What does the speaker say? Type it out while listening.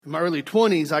In my early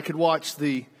 20s, I could watch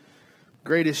the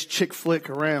greatest chick flick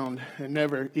around and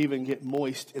never even get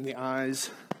moist in the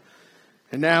eyes.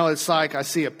 And now it's like I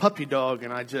see a puppy dog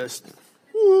and I just,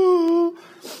 woo.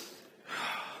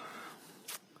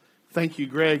 Thank you,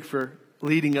 Greg, for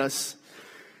leading us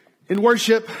in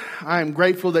worship. I am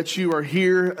grateful that you are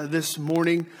here this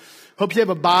morning. Hope you have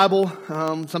a Bible,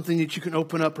 something that you can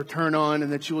open up or turn on,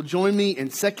 and that you will join me in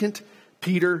 2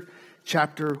 Peter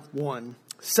chapter 1.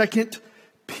 2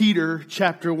 Peter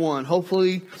chapter 1.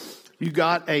 Hopefully you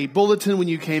got a bulletin when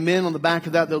you came in. On the back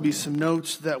of that, there'll be some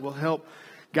notes that will help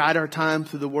guide our time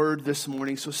through the Word this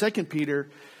morning. So 2 Peter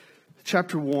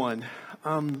chapter 1.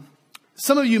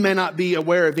 Some of you may not be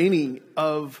aware of any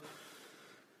of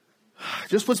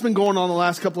just what's been going on the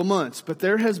last couple of months, but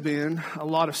there has been a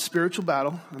lot of spiritual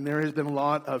battle, and there has been a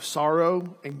lot of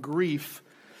sorrow and grief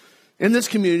in this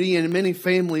community and in many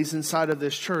families inside of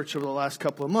this church over the last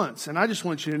couple of months. And I just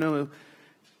want you to know,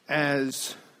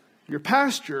 as your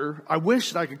pastor, I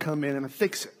wish that I could come in and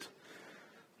fix it.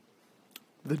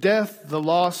 The death, the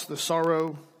loss, the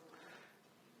sorrow.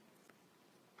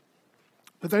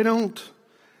 But they don't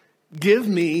give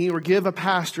me or give a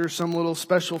pastor some little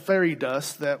special fairy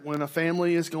dust that when a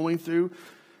family is going through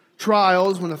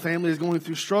trials, when a family is going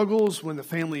through struggles, when the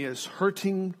family is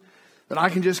hurting, that I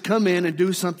can just come in and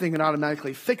do something and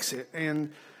automatically fix it.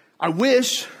 And I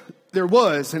wish there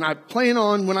was, and I plan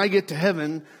on when I get to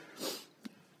heaven,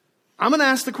 I'm going to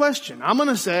ask the question. I'm going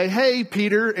to say, hey,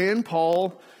 Peter and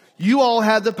Paul, you all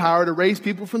had the power to raise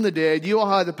people from the dead. You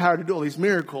all had the power to do all these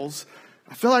miracles.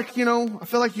 I feel like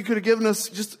you could have given us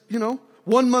just,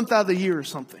 1 month out of the year or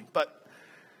something. But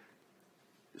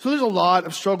so there's a lot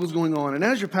of struggles going on. And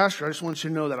as your pastor, I just want you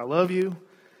to know that I love you,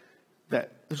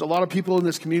 that there's a lot of people in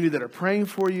this community that are praying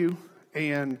for you,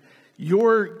 and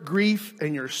your grief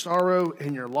and your sorrow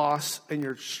and your loss and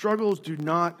your struggles do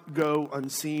not go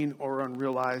unseen or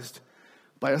unrealized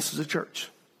by us as a church.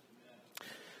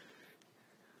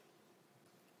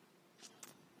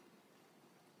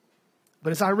 But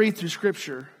as I read through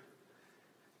Scripture,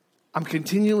 I'm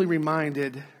continually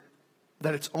reminded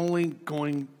that it's only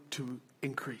going to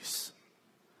increase.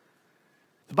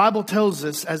 The Bible tells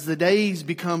us as the days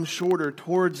become shorter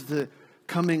towards the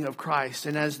coming of Christ,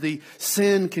 and as the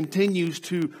sin continues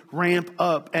to ramp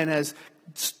up, and as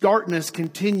darkness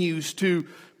continues to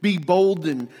be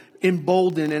emboldened,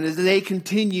 and as they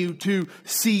continue to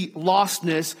see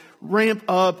lostness ramp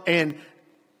up and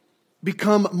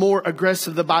become more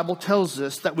aggressive, the Bible tells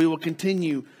us that we will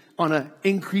continue on an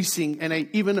increasing and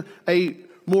even a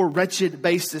more wretched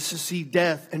basis to see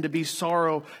death and to be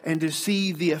sorrow and to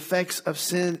see the effects of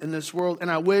sin in this world.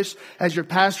 And I wish, as your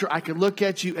pastor, I could look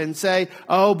at you and say,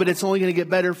 oh, but it's only going to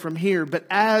get better from here. But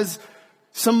as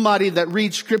somebody that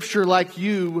reads Scripture like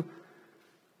you,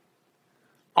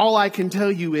 all I can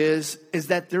tell you is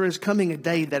that there is coming a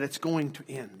day that it's going to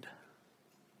end.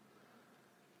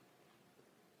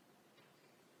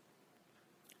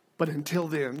 But until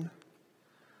then,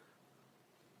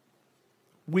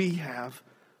 we have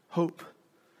hope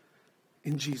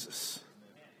in Jesus.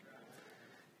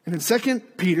 And in 2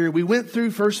 Peter, we went through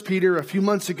 1 Peter a few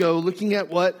months ago looking at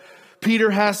what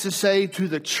Peter has to say to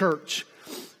the church.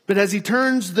 But as he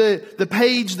turns the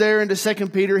page there into 2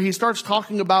 Peter, he starts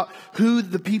talking about who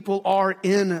the people are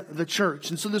in the church.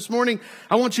 And so this morning,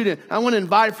 I want to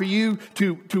invite for you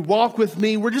to walk with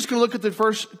me. We're just going to look at the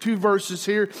first two verses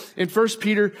here in 1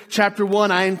 Peter chapter 1.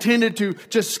 I intended to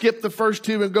just skip the first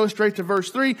two and go straight to verse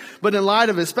 3. But in light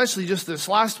of, especially just this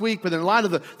last week, but in light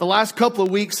of the last couple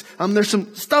of weeks, there's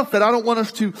some stuff that I don't want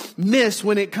us to miss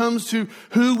when it comes to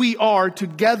who we are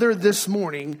together this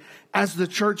morning as the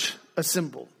church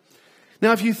assembled.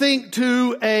 Now, if you think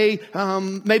to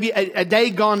maybe a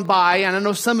day gone by, and I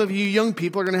know some of you young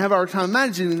people are going to have a hard time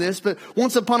imagining this, but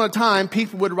once upon a time,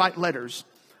 people would write letters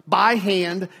by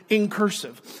hand in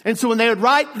cursive. And so when they would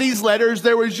write these letters,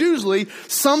 there was usually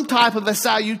some type of a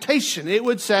salutation. It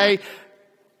would say,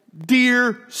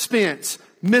 Dear Spence,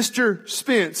 Mr.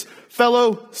 Spence,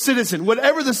 fellow citizen,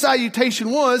 whatever the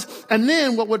salutation was. And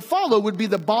then what would follow would be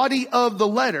the body of the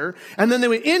letter. And then they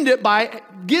would end it by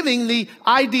giving the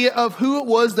idea of who it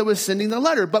was that was sending the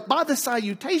letter. But by the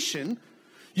salutation,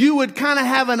 you would kind of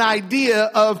have an idea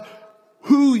of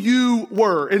who you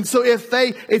were. And so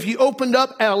if you opened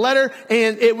up a letter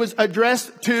and it was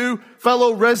addressed to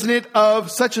fellow resident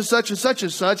of such and such and such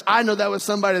and such, I know that was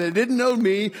somebody that didn't know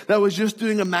me, that was just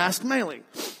doing a mass mailing.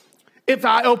 If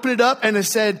I open it up and it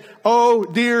said, oh,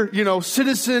 dear,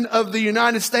 citizen of the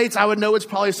United States, I would know it's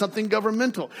probably something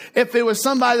governmental. If it was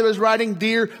somebody that was writing,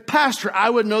 dear pastor, I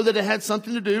would know that it had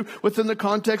something to do within the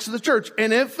context of the church.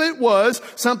 And if it was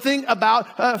something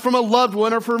about from a loved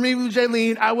one or from me,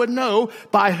 Jaylene, I would know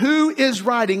by who is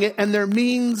writing it and their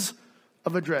means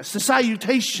of address. The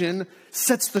salutation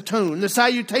sets the tone. The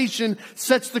salutation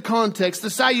sets the context. The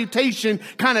salutation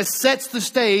kind of sets the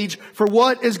stage for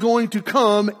what is going to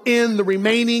come in the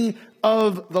remaining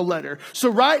of the letter. So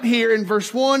right here in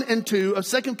verse 1 and 2 of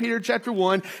 2 Peter chapter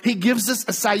 1, he gives us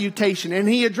a salutation and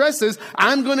he addresses,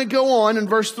 I'm going to go on in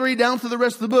verse 3 down through the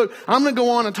rest of the book. I'm going to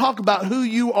go on and talk about who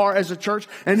you are as a church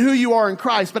and who you are in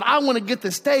Christ. But I want to get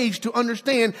the stage to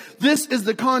understand this is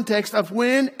the context of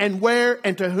when and where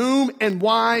and to whom and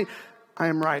why I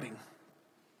am writing.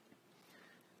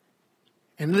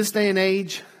 In this day and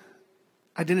age,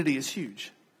 identity is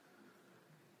huge.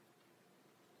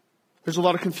 There's a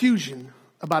lot of confusion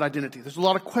about identity. There's a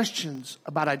lot of questions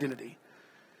about identity.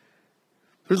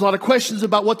 There's a lot of questions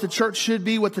about what the church should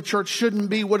be, what the church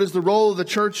shouldn't be, what is the role of the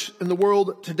church in the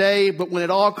world today. But when it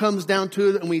all comes down to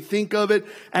it and we think of it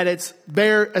at its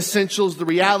bare essentials, the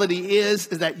reality is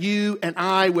that you and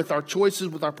I, with our choices,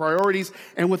 with our priorities,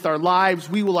 and with our lives,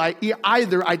 we will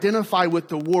either identify with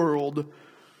the world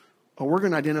or we're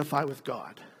going to identify with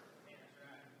God.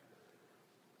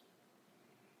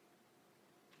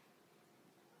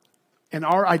 And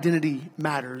our identity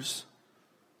matters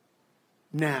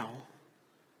now,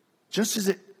 just as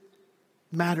it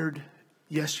mattered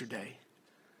yesterday.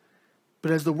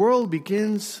 But as the world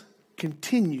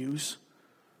continues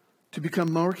to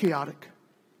become more chaotic,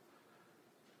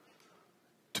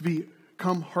 to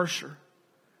become harsher,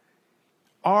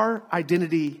 our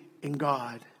identity in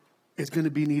God is going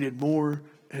to be needed more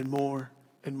and more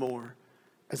and more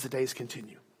as the days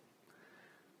continue.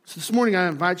 So this morning I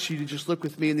invite you to just look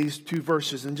with me in these two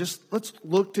verses and just let's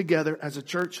look together as a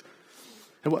church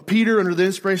at what Peter, under the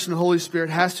inspiration of the Holy Spirit,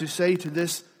 has to say to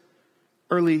this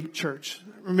early church.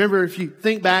 Remember, if you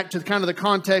think back to kind of the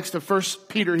context of 1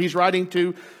 Peter, he's writing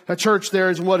to a church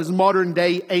there in what is modern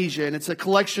day Asia. And it's a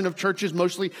collection of churches,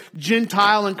 mostly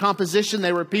Gentile in composition.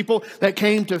 They were people that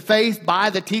came to faith by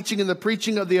the teaching and the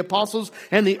preaching of the apostles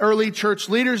and the early church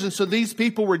leaders. And so these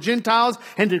people were Gentiles,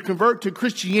 and to convert to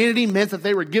Christianity meant that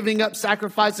they were giving up,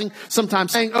 sacrificing,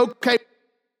 sometimes saying, okay,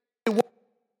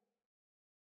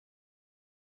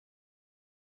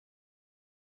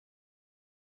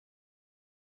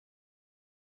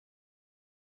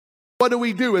 what do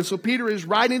we do? And so Peter is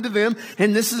writing to them,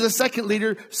 and this is a second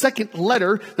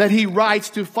letter that he writes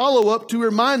to follow up, to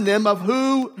remind them of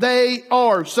who they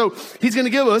are. So he's going to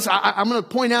give us, I'm going to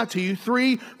point out to you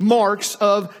 3 marks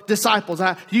of disciples.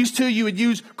 Used to, you would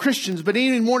use Christians, but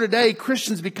even more today,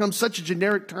 Christians become such a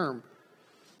generic term.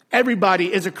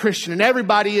 Everybody is a Christian and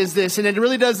everybody is this. And it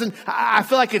really doesn't, I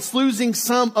feel like it's losing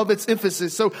some of its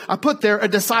emphasis. So I put there a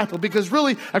disciple, because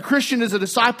really a Christian is a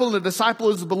disciple and a disciple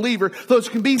is a believer. Those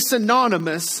can be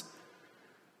synonymous.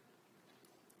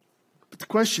 But the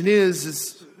question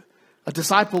is a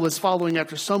disciple is following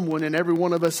after someone, and every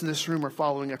one of us in this room are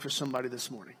following after somebody this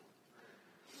morning.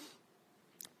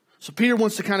 So Peter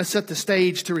wants to kind of set the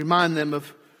stage to remind them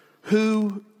of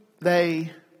who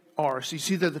they are. So you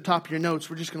see that at the top of your notes,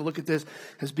 we're just going to look at this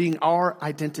as being our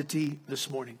identity this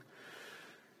morning.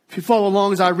 If you follow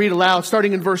along as I read aloud,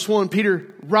 starting in verse 1,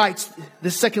 Peter writes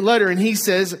this second letter, and he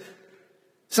says,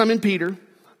 Simon Peter,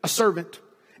 a servant,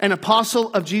 an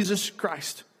apostle of Jesus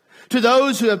Christ, to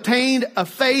those who obtained a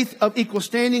faith of equal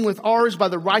standing with ours by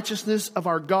the righteousness of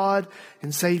our God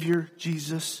and Savior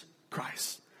Jesus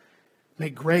Christ. May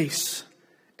grace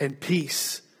and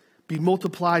peace be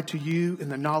multiplied to you in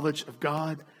the knowledge of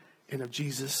God and of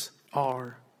Jesus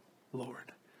our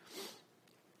Lord.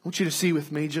 I want you to see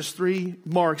with me just 3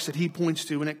 marks that he points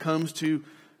to when it comes to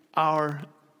our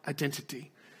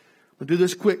identity. We'll do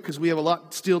this quick because we have a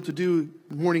lot still to do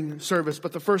in morning service.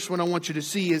 But the first one I want you to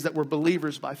see is that we're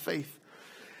believers by faith.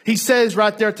 He says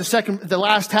right there at the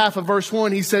last half of verse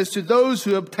 1, he says, to those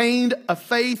who obtained a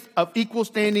faith of equal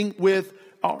standing with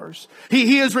ours.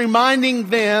 He is reminding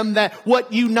them that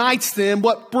what unites them,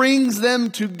 what brings them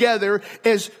together,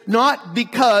 is not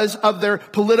because of their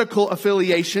political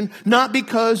affiliation, not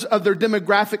because of their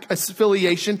demographic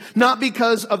affiliation, not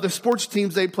because of the sports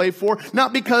teams they play for,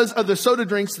 not because of the soda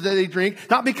drinks that they drink,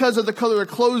 not because of the color of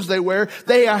clothes they wear.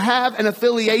 They have an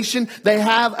affiliation, they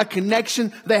have a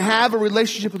connection, they have a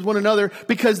relationship with one another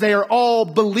because they are all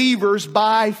believers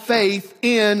by faith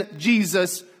in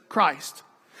Jesus Christ.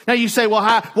 Now you say,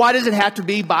 well, why does it have to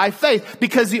be by faith?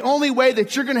 Because the only way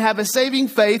that you're going to have a saving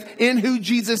faith in who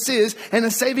Jesus is and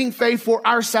a saving faith for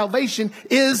our salvation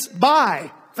is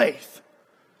by faith.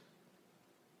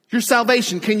 Your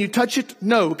salvation, can you touch it?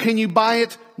 No. Can you buy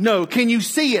it? No. Can you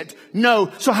see it? No.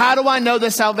 So how do I know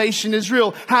that salvation is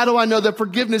real? How do I know that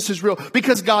forgiveness is real?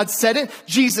 Because God said it.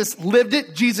 Jesus lived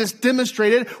it. Jesus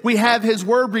demonstrated it. We have his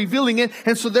word revealing it.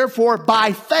 And so therefore,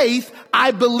 by faith,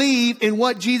 I believe in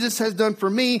what Jesus has done for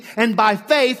me. And by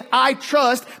faith, I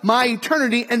trust my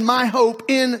eternity and my hope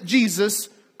in Jesus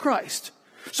Christ.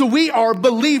 So we are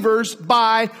believers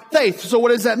by faith. So what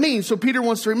does that mean? So Peter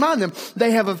wants to remind them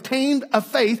they have obtained a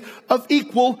faith of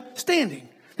equal standing.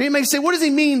 They may say, what does he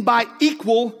mean by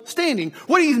equal standing?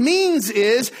 What he means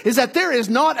is that there is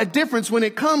not a difference when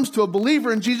it comes to a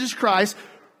believer in Jesus Christ,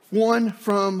 one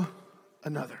from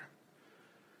another.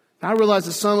 Now, I realize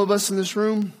that some of us in this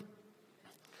room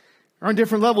are on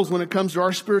different levels when it comes to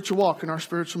our spiritual walk and our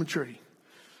spiritual maturity.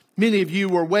 Many of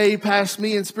you are way past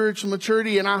me in spiritual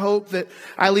maturity, and I hope that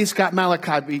I at least got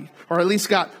Malachi beat, or at least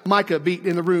got Micah beat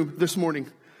in the room this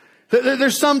morning.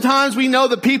 There's sometimes we know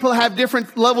that people have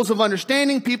different levels of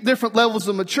understanding, different levels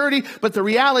of maturity, but the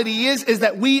reality is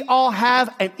that we all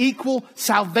have an equal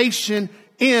salvation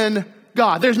in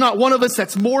God. There's not one of us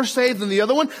that's more saved than the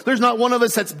other one. There's not one of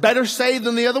us that's better saved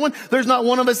than the other one. There's not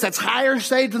one of us that's higher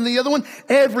saved than the other one.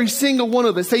 Every single one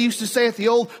of us. They used to say at the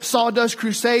old Sawdust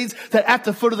Crusades that at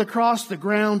the foot of the cross, the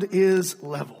ground is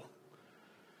level.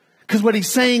 Because what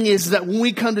he's saying is that when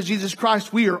we come to Jesus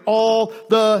Christ, we are all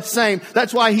the same.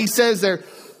 That's why he says there,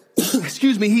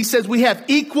 he says we have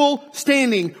equal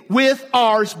standing with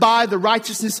ours by the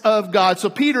righteousness of God. So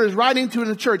Peter is writing to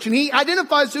the church and he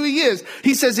identifies who he is.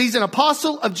 He says he's an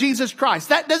apostle of Jesus Christ.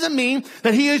 That doesn't mean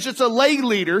that he is just a lay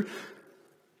leader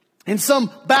in some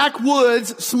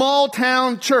backwoods, small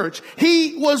town church.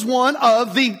 He was one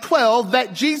of the 12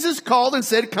 that Jesus called and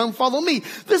said, come follow me.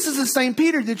 This is the same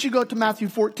Peter that you go to Matthew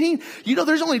 14. You know,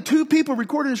 there's only 2 people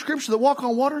recorded in scripture that walk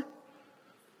on water.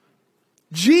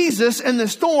 Jesus and the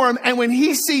storm, and when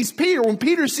he sees Peter, when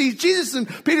Peter sees Jesus, and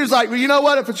Peter's like, well, you know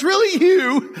what? If it's really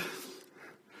you,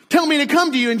 tell me to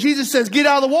come to you. And Jesus says, get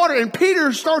out of the water. And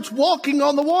Peter starts walking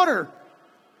on the water.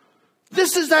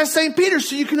 This is that same Peter.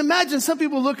 So you can imagine some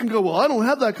people look and go, well, I don't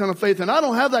have that kind of faith and I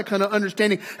don't have that kind of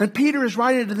understanding. And Peter is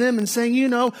writing to them and saying, you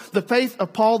know, the faith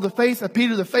of Paul, the faith of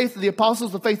Peter, the faith of the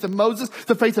apostles, the faith of Moses,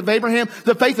 the faith of Abraham,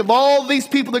 the faith of all these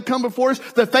people that come before us,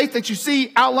 the faith that you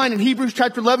see outlined in Hebrews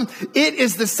chapter 11, it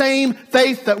is the same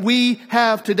faith that we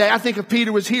have today. I think if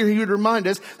Peter was here, he would remind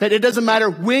us that it doesn't matter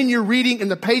when you're reading in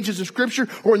the pages of scripture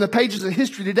or in the pages of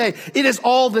history today. It is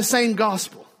all the same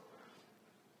gospel.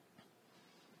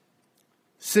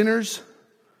 Sinners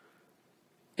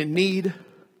in need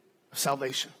of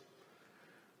salvation.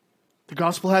 The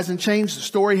gospel hasn't changed. The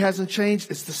story hasn't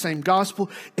changed. It's the same gospel.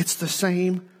 It's the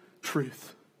same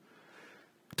truth.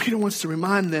 Peter wants to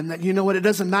remind them that, you know what, it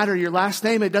doesn't matter your last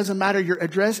name. It doesn't matter your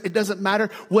address. It doesn't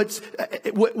matter what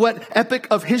epoch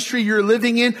of history you're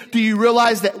living in. Do you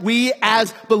realize that we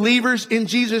as believers in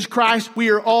Jesus Christ, we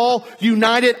are all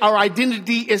united. Our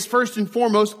identity is first and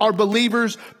foremost are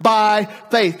believers by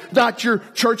faith. Not your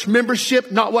church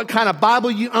membership, not what kind of Bible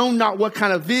you own, not what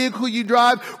kind of vehicle you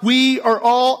drive. We are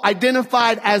all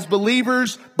identified as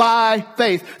believers by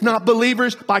faith. Not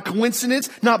believers by coincidence,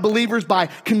 not believers by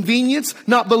convenience,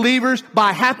 not believers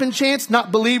by happen chance,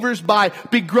 not believers by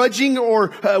begrudging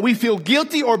or we feel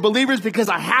guilty, or believers because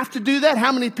I have to do that.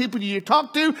 How many people do you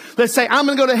talk to that say, I'm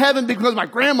going to go to heaven because my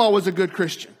grandma was a good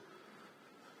Christian?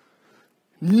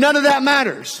 None of that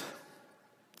matters.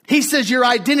 He says your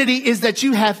identity is that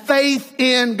you have faith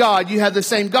in God. You have the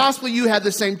same gospel. You have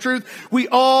the same truth. We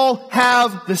all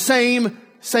have the same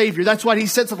Savior. That's what he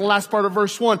says at the last part of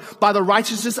verse 1. By the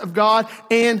righteousness of God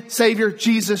and Savior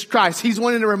Jesus Christ. He's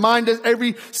wanting to remind us,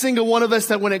 every single one of us,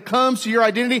 that when it comes to your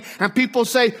identity and people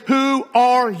say, who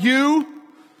are you?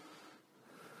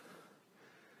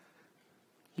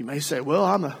 You may say, well,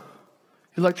 I'm an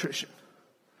electrician.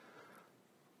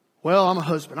 Well, I'm a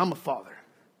husband. I'm a father.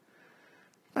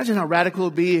 Imagine how radical it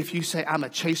would be if you say, I'm a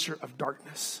chaser of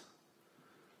darkness.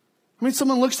 I mean,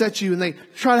 someone looks at you and they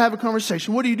try to have a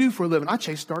conversation. What do you do for a living? I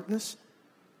chase darkness.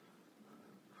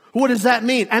 What does that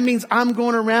mean? That means I'm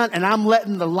going around and I'm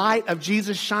letting the light of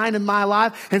Jesus shine in my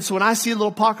life. And so when I see a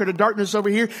little pocket of darkness over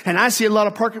here and I see a lot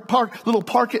of pocket of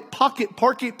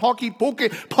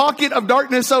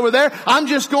darkness over there, I'm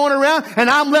just going around and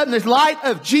I'm letting the light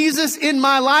of Jesus in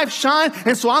my life shine.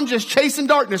 And so I'm just chasing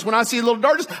darkness. When I see a little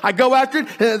darkness, I go after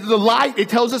it. The light, it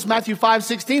tells us, Matthew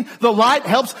 5:16, the light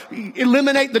helps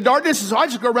eliminate the darkness. And so I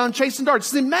just go around chasing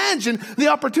darkness. Imagine the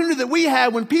opportunity that we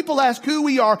have when people ask who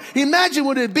we are. Imagine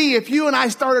what it'd be if you and I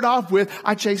started off with,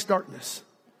 I chase darkness.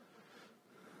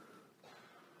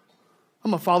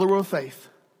 I'm a follower of faith.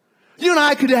 You and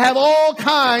I could have all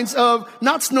kinds of,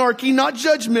 not snarky, not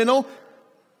judgmental,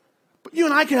 but you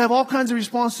and I could have all kinds of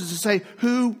responses to say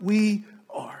who we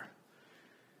are.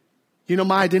 You know,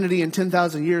 my identity in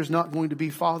 10,000 years is not going to be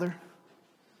father.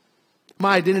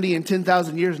 My identity in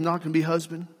 10,000 years is not going to be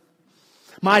husband.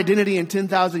 My identity in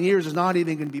 10,000 years is not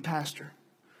even going to be pastor.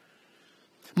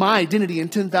 My identity in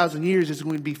 10,000 years is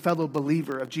going to be fellow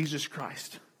believer of Jesus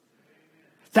Christ.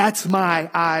 That's my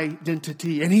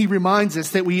identity. And he reminds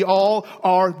us that we all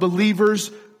are believers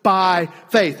by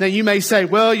faith. Now you may say,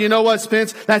 well, you know what,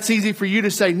 Spence? That's easy for you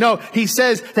to say. No, he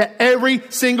says that every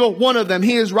single one of them,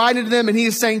 he is writing to them and he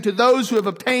is saying to those who have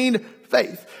obtained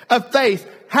faith. Of faith,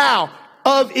 how?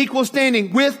 Of equal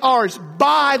standing with ours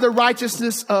by the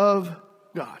righteousness of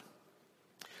God.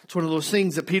 It's one of those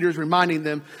things that Peter is reminding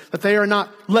them that they are not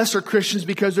lesser Christians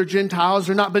because they're Gentiles.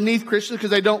 They're not beneath Christians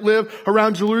because they don't live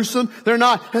around Jerusalem. They're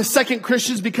not second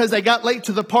Christians because they got late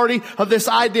to the party of this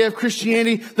idea of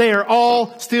Christianity. They are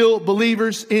all still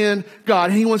believers in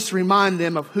God. And he wants to remind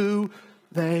them of who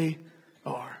they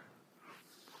are.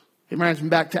 It reminds me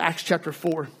back to Acts chapter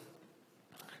 4.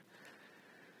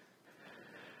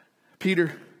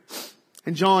 Peter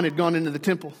and John had gone into the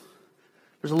temple.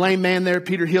 There's a lame man there.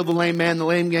 Peter healed the lame man. The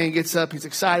lame man gets up. He's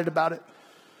excited about it.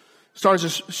 Starts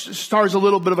a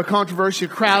little bit of a controversy. A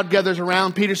crowd gathers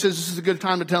around. Peter says this is a good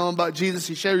time to tell them about Jesus.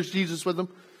 He shares Jesus with them.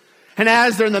 And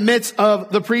as they're in the midst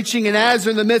of the preaching and as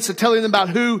they're in the midst of telling them about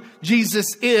who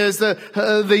Jesus is,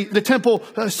 the temple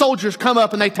soldiers come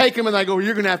up and they take him and they go, well,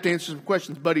 you're going to have to answer some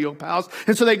questions, buddy, old pals.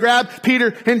 And so they grab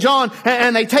Peter and John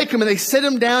and they take him and they sit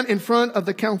him down in front of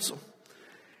the council.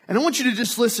 And I want you to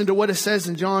just listen to what it says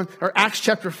in Acts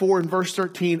chapter 4 and verse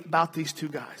 13 about these two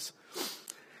guys.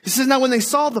 It says, now when they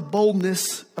saw the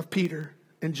boldness of Peter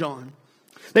and John,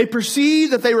 they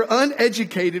perceived that they were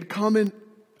uneducated common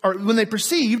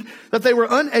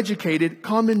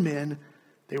men,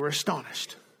 they were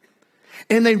astonished.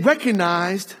 And they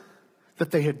recognized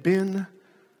that they had been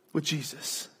with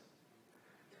Jesus.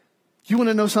 You want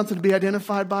to know something to be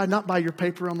identified by? Not by your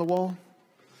paper on the wall.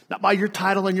 Not by your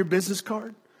title on your business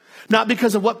card. Not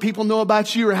because of what people know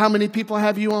about you or how many people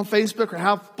have you on Facebook or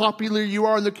how popular you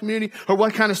are in the community or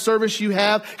what kind of service you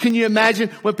have. Can you imagine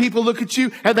when people look at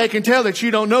you and they can tell that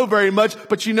you don't know very much,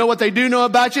 but you know what they do know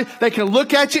about you? They can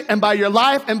look at you and by your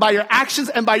life and by your actions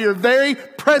and by your very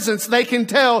presence, they can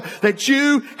tell that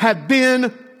you have been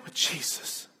with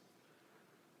Jesus.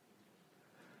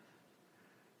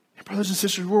 And brothers and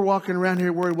sisters, we're walking around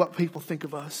here worried what people think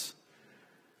of us.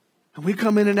 And we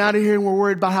come in and out of here and we're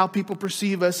worried about how people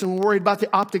perceive us and we're worried about the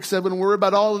optics of it and we're worried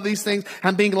about all of these things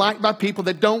and being liked by people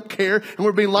that don't care and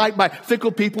we're being liked by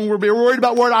fickle people and we're being worried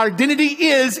about what our identity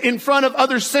is in front of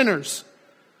other sinners.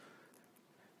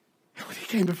 And when he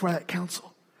came before that council,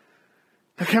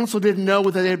 the council didn't know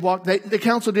whether they had walked. The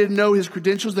council didn't know his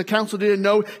credentials. The council didn't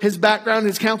know his background.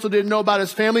 His council didn't know about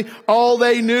his family. All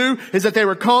they knew is that they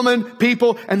were common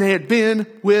people and they had been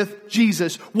with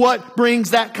Jesus. What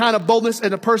brings that kind of boldness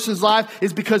in a person's life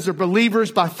is because they're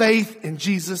believers by faith in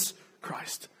Jesus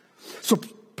Christ. So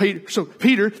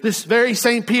Peter, this very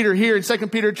same Peter here in 2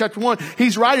 Peter chapter 1,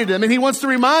 he's writing to them and he wants to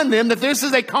remind them that this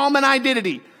is a common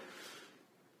identity.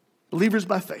 Believers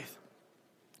by faith.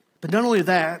 But not only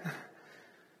that,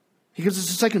 he gives us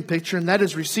a second picture, and that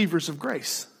is receivers of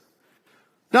grace.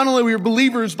 Not only are we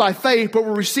believers by faith, but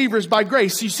we're receivers by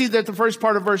grace. You see that the first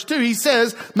part of verse 2, he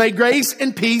says, may grace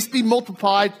and peace be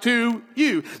multiplied to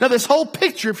you. Now this whole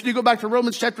picture, if you go back to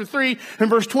Romans chapter 3 and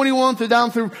verse 21 down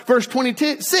through verse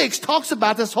 26, talks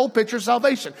about this whole picture of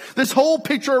salvation. This whole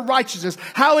picture of righteousness.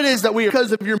 How it is that we are,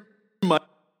 because of your money.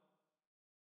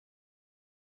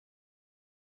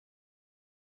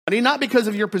 Not because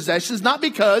of your possessions, not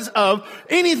because of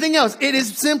anything else. It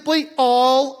is simply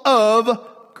all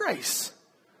of grace.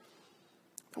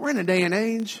 We're in a day and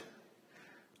age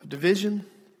of division,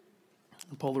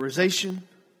 and polarization,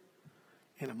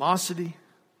 animosity,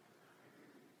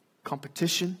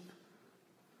 competition,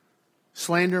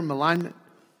 slander, malignment.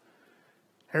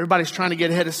 Everybody's trying to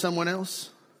get ahead of someone else.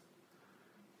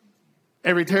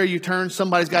 Every turn you turn,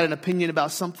 somebody's got an opinion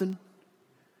about something.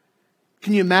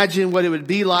 Can you imagine what it would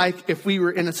be like if we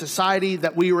were in a society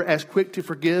that we were as quick to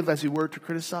forgive as we were to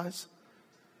criticize?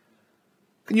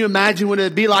 Can you imagine what it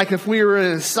would be like if we were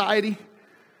in a society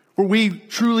where we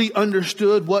truly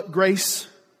understood what grace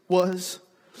was?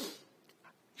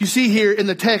 You see here in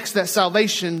the text that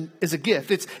salvation is a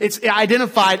gift. It's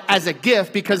identified as a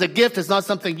gift because a gift is not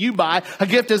something you buy. A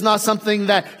gift is not something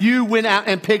that you went out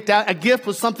and picked out. A gift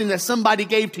was something that somebody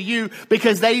gave to you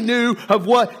because they knew of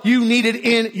what you needed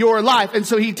in your life. And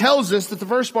so he tells us that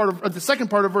the second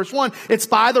part of verse 1, it's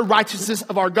by the righteousness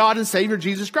of our God and Savior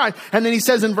Jesus Christ. And then he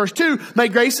says in verse 2, may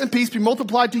grace and peace be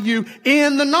multiplied to you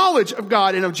in the knowledge of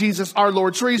God and of Jesus our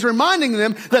Lord. So he's reminding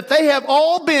them that they have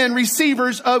all been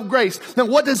receivers of grace. Now,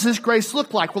 what does this grace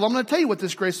look like? Well, I'm going to tell you what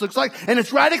this grace looks like, and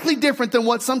it's radically different than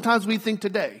what sometimes we think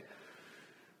today.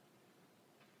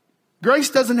 Grace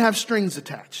doesn't have strings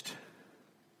attached.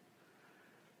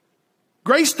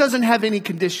 Grace doesn't have any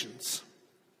conditions.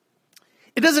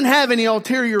 It doesn't have any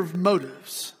ulterior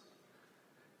motives.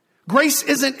 Grace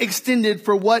isn't extended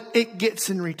for what it gets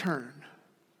in return.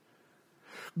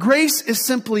 Grace is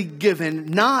simply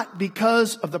given not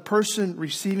because of the person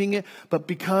receiving it, but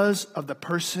because of the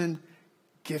person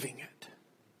giving it.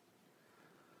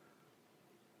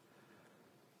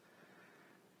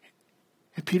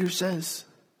 And Peter says,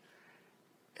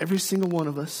 every single one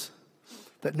of us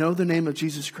that know the name of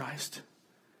Jesus Christ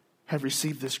have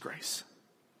received this grace.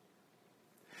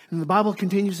 And the Bible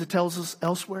continues to tell us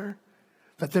elsewhere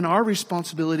that then our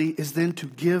responsibility is then to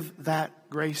give that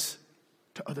grace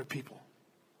to other people.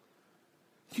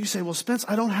 You say, well, Spence,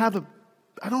 I don't have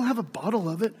a bottle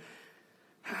of it.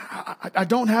 I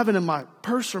don't have it in my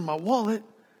purse or my wallet.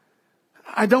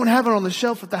 I don't have it on the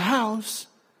shelf at the house.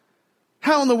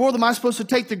 How in the world am I supposed to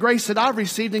take the grace that I've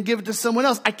received and give it to someone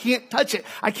else? I can't touch it.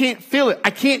 I can't feel it.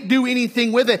 I can't do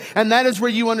anything with it. And that is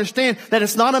where you understand that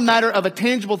it's not a matter of a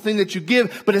tangible thing that you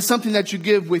give, but it's something that you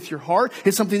give with your heart.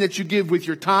 It's something that you give with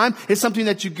your time. It's something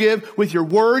that you give with your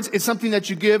words. It's something that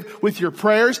you give with your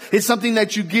prayers. It's something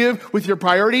that you give with your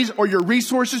priorities or your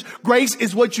resources. Grace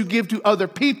is what you give to other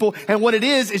people. And what it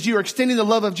is you are extending the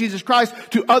love of Jesus Christ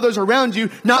to others around you,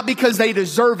 not because they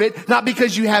deserve it, not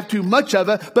because you have too much of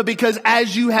it, but because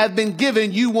as you have been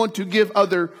given, you want to give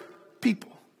other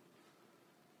people.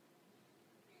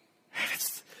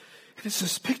 And it's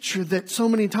this picture that so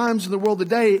many times in the world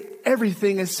today,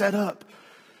 everything is set up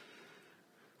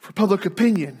for public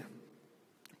opinion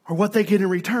or what they get in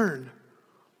return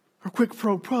or quid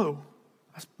pro quo.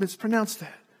 I mispronounced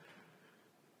that.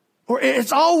 Or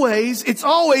it's always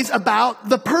about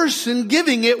the person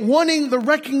giving it, wanting the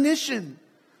recognition.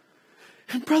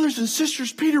 And brothers and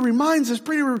sisters, Peter reminds us,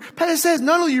 Peter says,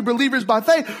 not only are you believers by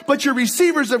faith, but you're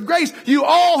receivers of grace. You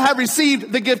all have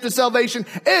received the gift of salvation.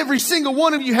 Every single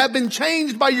one of you have been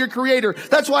changed by your Creator.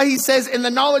 That's why he says, in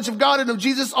the knowledge of God and of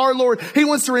Jesus our Lord, he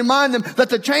wants to remind them that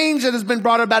the change that has been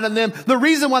brought about in them, the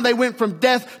reason why they went from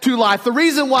death to life, the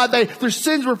reason why their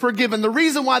sins were forgiven, the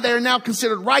reason why they are now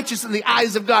considered righteous in the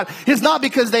eyes of God, is not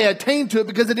because they attained to it,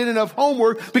 because they did enough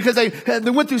homework, because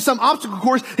they went through some obstacle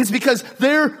course. It's because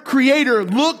their Creator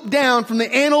looked down from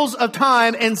the annals of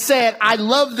time and said, I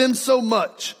love them so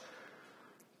much,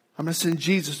 I'm going to send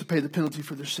Jesus to pay the penalty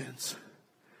for their sins.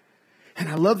 And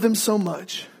I love them so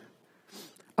much,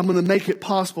 I'm going to make it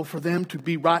possible for them to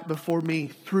be right before me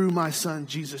through my Son,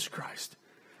 Jesus Christ.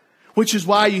 Which is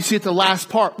why you see at the last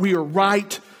part, we are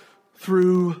right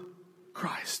through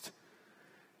Christ.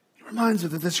 It reminds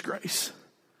us of this grace.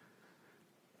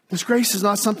 This grace is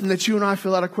not something that you and I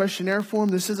fill out a questionnaire form.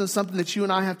 This isn't something that you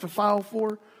and I have to file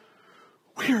for.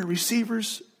 We are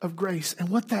receivers of grace. And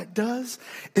what that does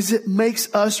is it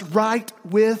makes us right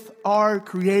with our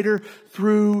Creator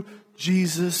through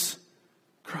Jesus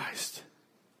Christ.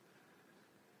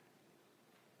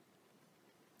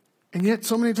 And yet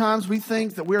so many times we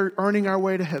think that we're earning our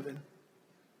way to heaven.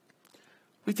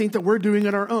 We think that we're doing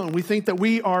it our own. We think that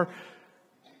we are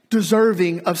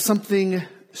deserving of something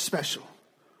special.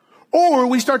 Or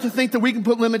we start to think that we can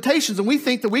put limitations, and we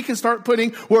think that we can start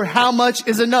putting where how much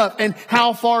is enough and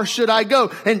how far should I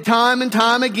go. And time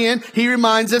again, he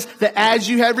reminds us that as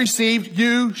you have received,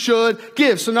 you should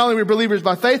give. So not only are we believers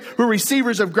by faith, we're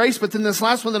receivers of grace, but then this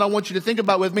last one that I want you to think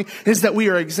about with me is that we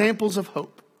are examples of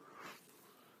hope.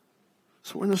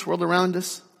 So we're in this world around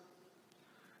us.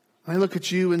 I look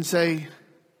at you and say,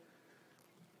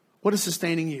 what is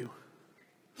sustaining you?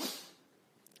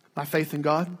 My faith in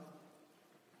God?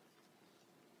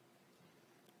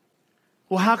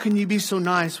 Well, how can you be so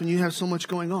nice when you have so much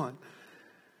going on?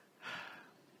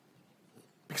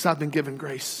 Because I've been given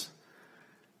grace,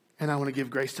 and I want to give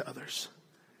grace to others.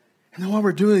 And then while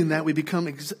we're doing that, we become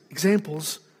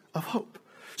examples of hope.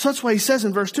 So that's why he says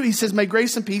in verse 2, he says, may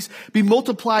grace and peace be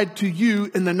multiplied to you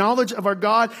in the knowledge of our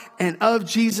God and of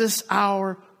Jesus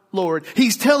our Lord.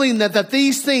 He's telling that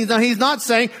these things, now he's not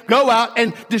saying go out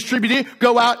and distribute it,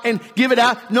 go out and give it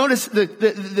out. Notice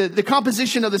the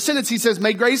composition of the sentence. He says,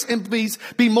 may grace and peace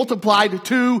be multiplied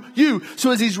to you.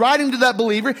 So as he's writing to that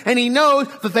believer, and he knows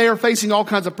that they are facing all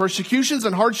kinds of persecutions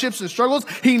and hardships and struggles.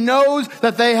 He knows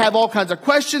that they have all kinds of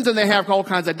questions and they have all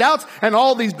kinds of doubts, and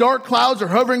all these dark clouds are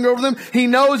hovering over them. He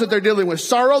knows that they're dealing with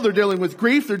sorrow, they're dealing with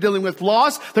grief, they're dealing with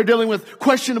loss, they're dealing with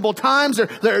questionable times,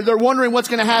 they're wondering what's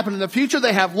going to happen in the future.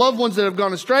 They have loved ones that have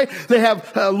gone astray. They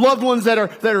have loved ones that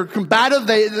are combative.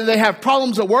 They have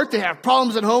problems at work. They have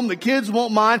problems at home. The kids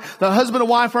won't mind. The husband and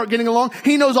wife aren't getting along.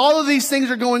 He knows all of these things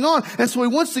are going on. And so he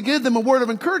wants to give them a word of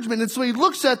encouragement. And so he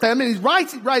looks at them and he's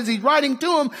writing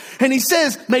to them, and he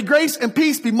says, may grace and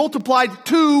peace be multiplied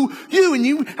to you.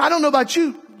 And I don't know about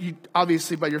you. You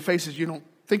obviously by your faces, you don't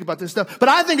think about this stuff, but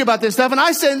I think about this stuff, and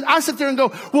I sit there and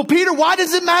go, well, Peter, why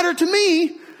does it matter to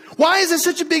me? Why is it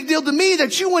such a big deal to me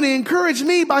that you want to encourage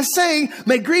me by saying,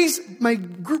 may grace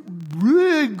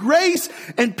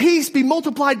and peace be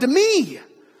multiplied to me?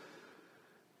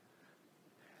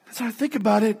 As I think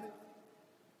about it,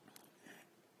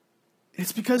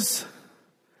 it's because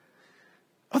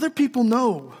other people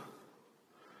know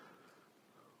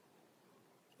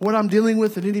what I'm dealing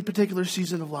with in any particular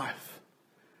season of life.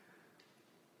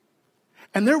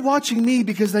 And they're watching me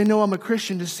because they know I'm a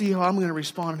Christian to see how I'm going to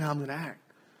respond and how I'm going to act.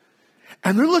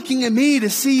 And they're looking at me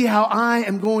to see how I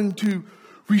am going to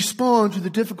respond to the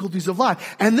difficulties of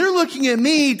life. And they're looking at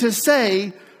me to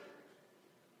say,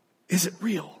 is it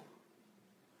real?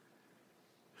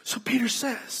 So Peter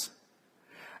says,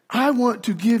 I want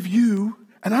to give you,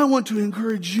 and I want to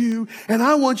encourage you, and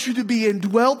I want you to be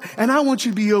indwelt, and I want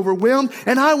you to be overwhelmed,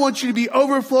 and I want you to be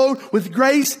overflowed with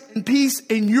grace and peace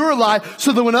in your life,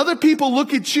 so that when other people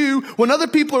look at you, when other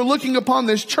people are looking upon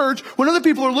this church, when other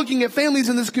people are looking at families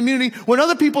in this community, when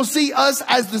other people see us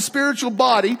as the spiritual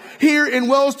body here in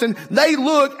Wellston, they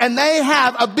look and they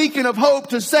have a beacon of hope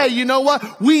to say, you know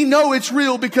what? We know it's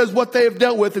real because what they have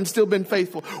dealt with and still been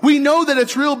faithful. We know that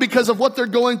it's real because of what they're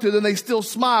going through, and they still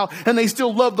smile and they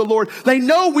still love the Lord.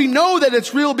 We know that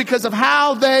it's real because of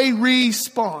how they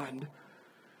respond.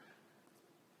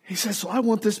 He says, so I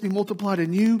want this to be multiplied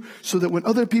in you so that when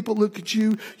other people look at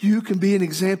you, you can be an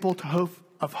example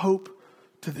of hope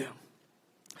to them.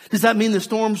 Does that mean the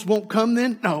storms won't come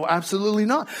then? No, absolutely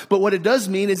not. But what it does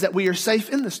mean is that we are safe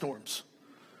in the storms.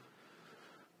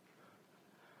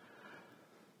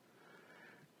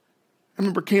 I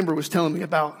remember Camber was telling me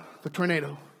about the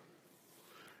tornado.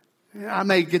 I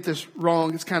may get this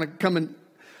wrong. It's kind of coming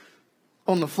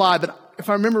on the fly, but if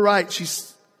I remember right,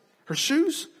 her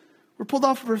shoes were pulled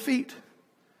off of her feet.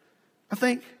 I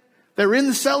think they were in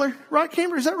the cellar, right,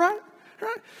 Camber? Is that right?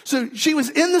 Right. So she was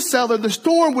in the cellar. The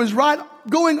storm was right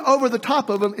going over the top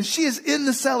of them, and she is in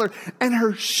the cellar, and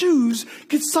her shoes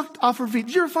get sucked off her feet.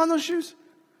 Did you ever find those shoes?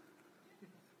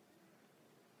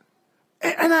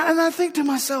 And I think to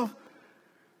myself,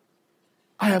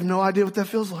 I have no idea what that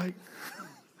feels like.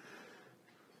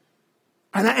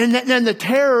 And the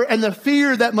terror and the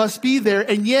fear that must be there.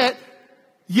 And yet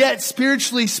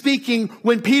spiritually speaking,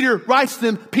 when Peter writes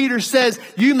them, Peter says,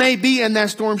 you may be in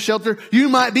that storm shelter. You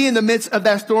might be in the midst of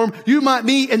that storm. You might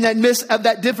be in that midst of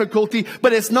that difficulty.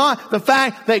 But it's not the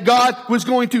fact that God was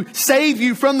going to save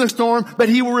you from the storm, but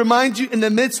he will remind you in the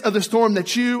midst of the storm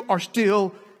that you are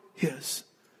still his.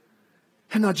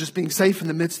 And not just being safe in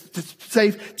the midst,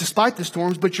 safe despite the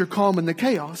storms, but you're calm in the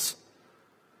chaos.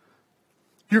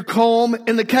 You're calm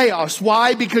in the chaos.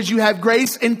 Why? Because you have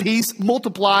grace and peace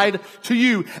multiplied to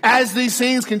you. As these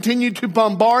things continue to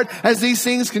bombard, as these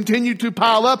things continue to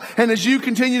pile up, and as you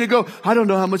continue to go, I don't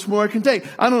know how much more I can take.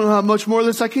 I don't know how much more of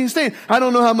this I can stand. I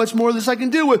don't know how much more of this I can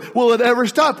deal with. Will it ever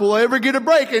stop? Will I ever get a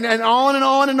break? And on and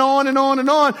on and on and on and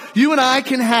on. You and I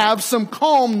can have some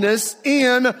calmness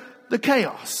in the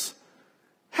chaos.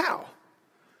 How?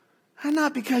 And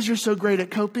not because you're so great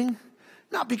at coping.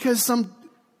 Not because some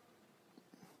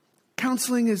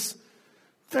counseling is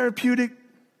therapeutic,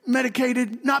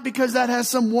 medicated, not because that has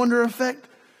some wonder effect,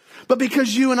 but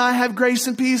because you and I have grace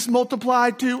and peace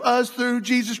multiplied to us through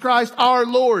Jesus Christ our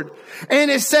Lord. And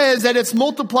it says that it's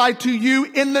multiplied to you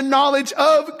in the knowledge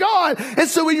of God. And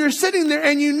so when you're sitting there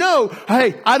and you know,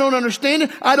 hey, I don't understand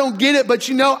it, I don't get it, but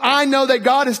I know that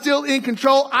God is still in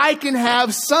control, I can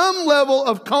have some level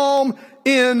of calm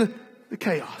in the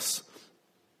chaos.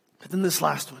 But then this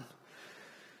last one.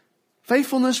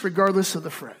 Faithfulness regardless of the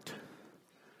fret.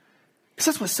 Because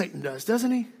that's what Satan does,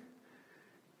 doesn't he?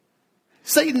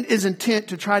 Satan is intent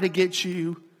to try to get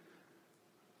you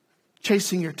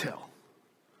chasing your tail.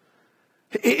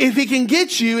 If he can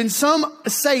get you in some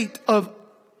state of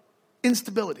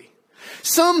instability,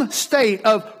 some state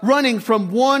of running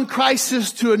from one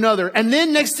crisis to another. And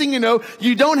then next thing you know,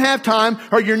 you don't have time,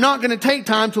 or you're not going to take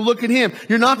time to look at him.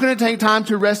 You're not going to take time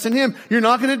to rest in him. You're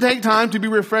not going to take time to be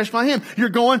refreshed by him. You're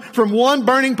going from one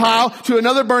burning pile to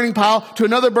another burning pile to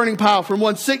another burning pile. From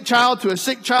one sick child to a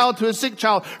sick child to a sick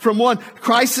child. From one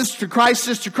crisis to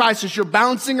crisis to crisis. You're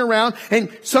bouncing around.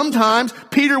 And sometimes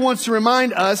Peter wants to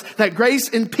remind us that grace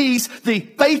and peace, the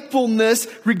faithfulness,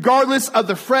 regardless of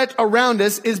the fret around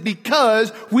us, is because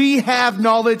we have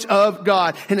knowledge of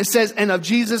God. And it says, and of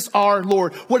Jesus our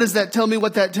Lord. What does that tell me?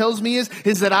 What that tells me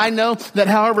is that I know that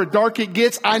however dark it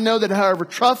gets, I know that however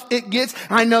tough it gets,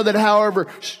 I know that however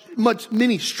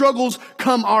many struggles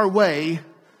come our way,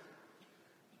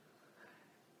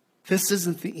 this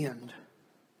isn't the end.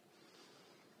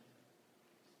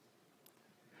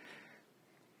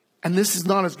 And this is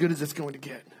not as good as it's going to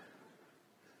get.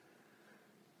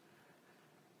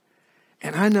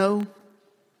 And I know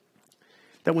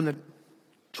that when the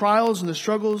trials and the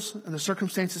struggles and the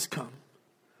circumstances come,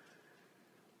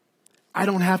 I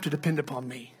don't have to depend upon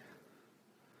me.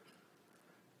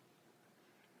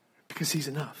 Because he's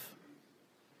enough.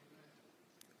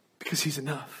 Because he's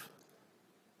enough.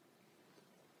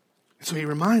 And so Peter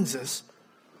reminds us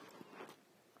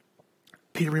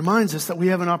that we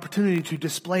have an opportunity to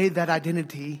display that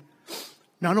identity,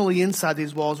 not only inside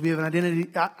these walls, we have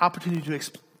an opportunity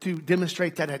to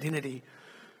demonstrate that identity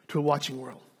to a watching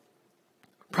world.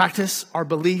 Practice our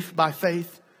belief by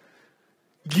faith.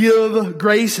 Give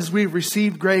grace as we've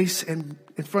received grace, and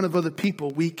in front of other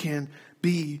people we can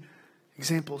be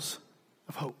examples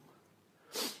of hope.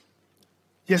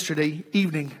 Yesterday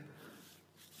evening,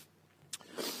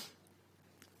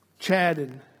 Chad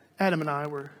and Adam and I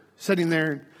were sitting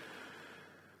there and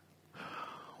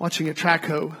watching a track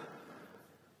hoe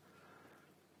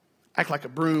act like a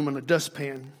broom on a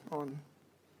dustpan on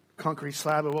concrete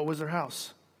slab of what was their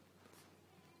house.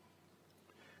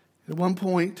 At one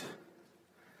point,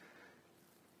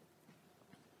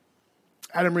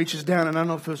 Adam reaches down, and I don't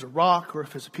know if it was a rock or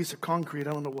if it's a piece of concrete.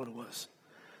 I don't know what it was.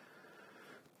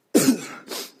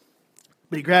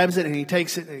 But he grabs it and he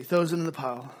takes it and he throws it in the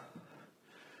pile.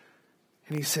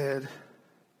 And he said,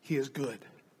 he is good.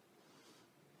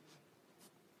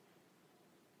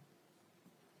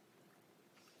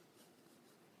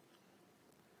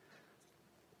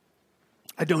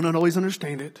 I don't always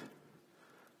understand it,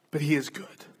 but he is good.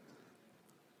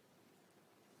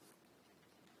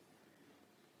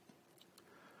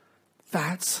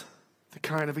 That's the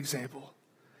kind of example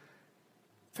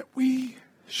that we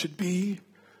should be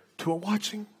to a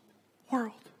watching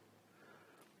world.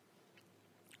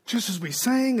 Just as we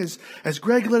sang, as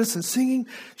Greg led us in singing,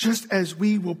 just as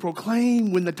we will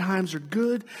proclaim when the times are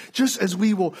good, just as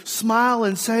we will smile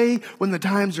and say when the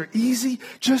times are easy,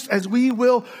 just as we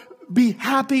will be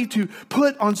happy to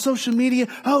put on social media,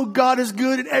 oh, God is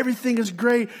good and everything is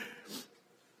great,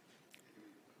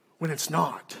 when it's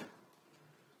not,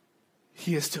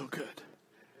 he is still good.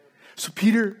 So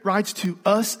Peter writes to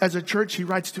us as a church, he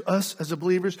writes to us as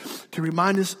believers to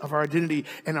remind us of our identity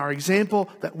and our example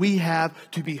that we have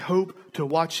to be hope to a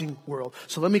watching world.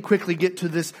 So let me quickly get to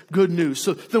this good news.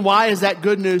 So then why is that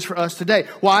good news for us today?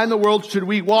 Why in the world should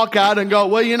we walk out and go,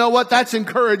 well, you know what? That's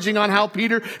encouraging on how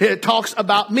Peter talks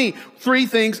about me. 3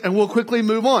 things, and we'll quickly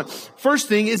move on. First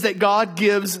thing is that God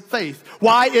gives faith.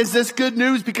 Why is this good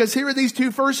news? Because here are these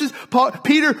 2 verses.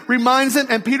 Peter reminds them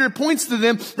and Peter points to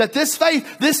them that this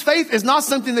faith is not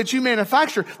something that you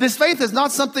manufacture. This faith is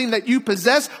not something that you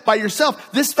possess by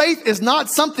yourself. This faith is not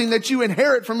something that you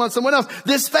inherit from someone else.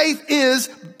 This faith is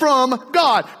from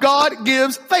God. God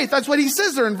gives faith. That's what he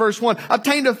says there in verse 1.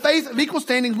 Obtained a faith of equal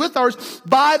standing with ours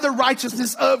by the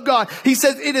righteousness of God. He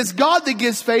says it is God that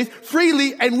gives faith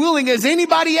freely and willing as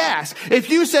anybody asks. If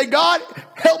you say, God,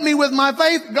 help me with my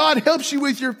faith, God helps you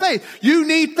with your faith. You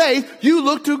need faith. You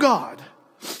look to God.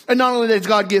 And not only does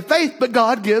God give faith, but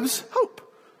God gives hope.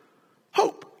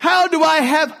 Hope. How do I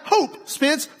have hope,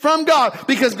 Spence? From God.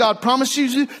 Because God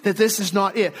promises you that this is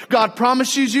not it. God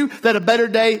promises you that a better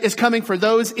day is coming for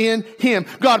those in Him.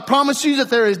 God promises you that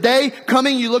there is day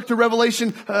coming. You look to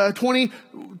Revelation 20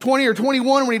 or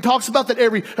 21 when he talks about that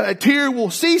every tear will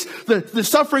cease. The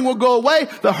suffering will go away.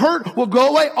 The hurt will go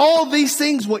away. All these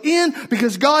things will end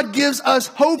because God gives us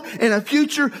hope in a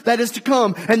future that is to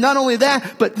come. And not only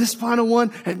that, but this final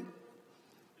one, and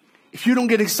if you don't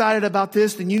get excited about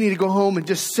this, then you need to go home and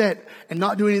just sit and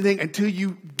not do anything until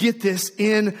you get this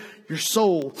in your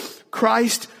soul.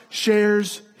 Christ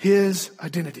shares his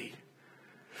identity.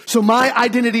 So my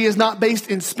identity is not based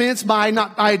in Spence. My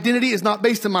identity is not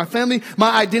based in my family.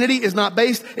 My identity is not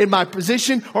based in my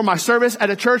position or my service at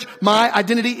a church. My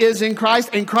identity is in Christ,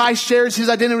 and Christ shares his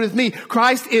identity with me.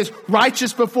 Christ is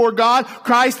righteous before God.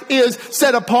 Christ is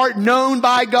set apart, known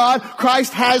by God.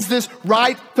 Christ has this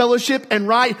right fellowship and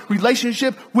right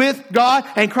relationship with God.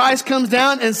 And Christ comes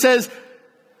down and says,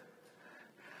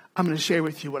 I'm going to share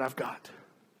with you what I've got.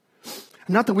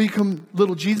 Not that we become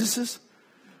little Jesuses,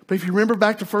 but if you remember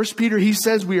back to 1 Peter, he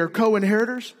says we are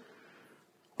co-inheritors.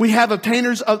 We have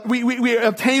obtainers of, we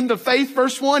obtained the faith,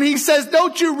 verse 1. He says,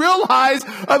 don't you realize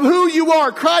of who you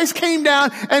are? Christ came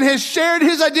down and has shared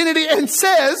his identity and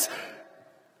says,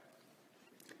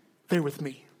 they're with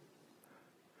me.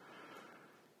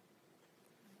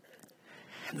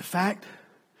 And the fact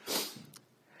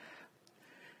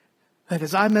that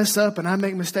as I mess up and I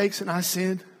make mistakes and I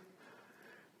sin,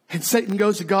 and Satan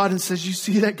goes to God and says, you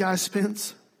see that guy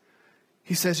Spence?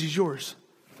 He says he's yours.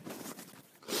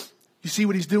 You see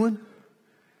what he's doing?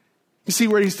 You see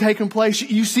where he's taking place?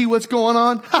 You see what's going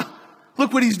on? Ha!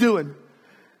 Look what he's doing.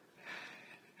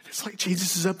 It's like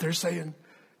Jesus is up there saying,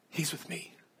 he's with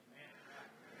me.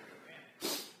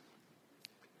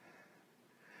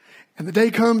 And the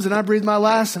day comes and I breathe my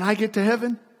last and I get to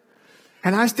heaven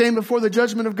and I stand before the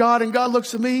judgment of God and God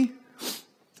looks at me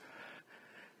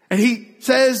and he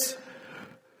says,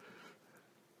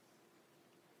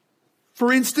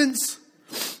 for instance,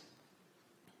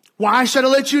 why should I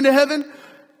let you into heaven?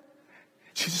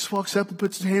 Jesus walks up and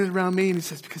puts his hands around me and he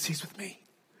says, because he's with me.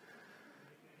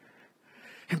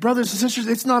 And brothers and sisters,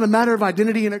 it's not a matter of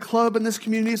identity in a club in this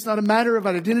community. It's not a matter of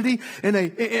identity in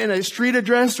a street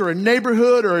address or a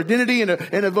neighborhood or identity in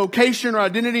a vocation or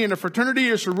identity in a fraternity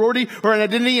or sorority or an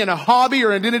identity in a hobby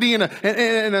or identity in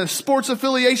a sports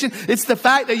affiliation. It's the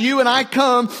fact that you and I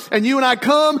come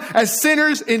as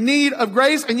sinners in need of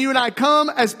grace, and you and I come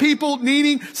as people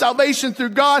needing salvation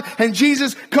through God. And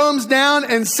Jesus comes down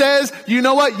and says, you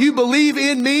know what? You believe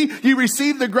in me. You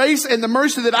receive the grace and the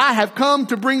mercy that I have come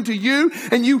to bring to you.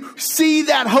 And you see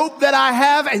that hope that I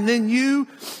have, and then you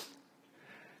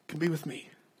can be with me.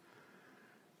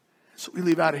 So we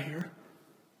leave out of here.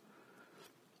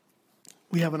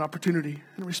 We have an opportunity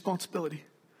and a responsibility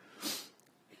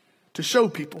to show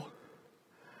people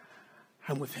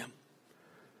I'm with him.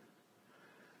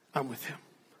 I'm with him.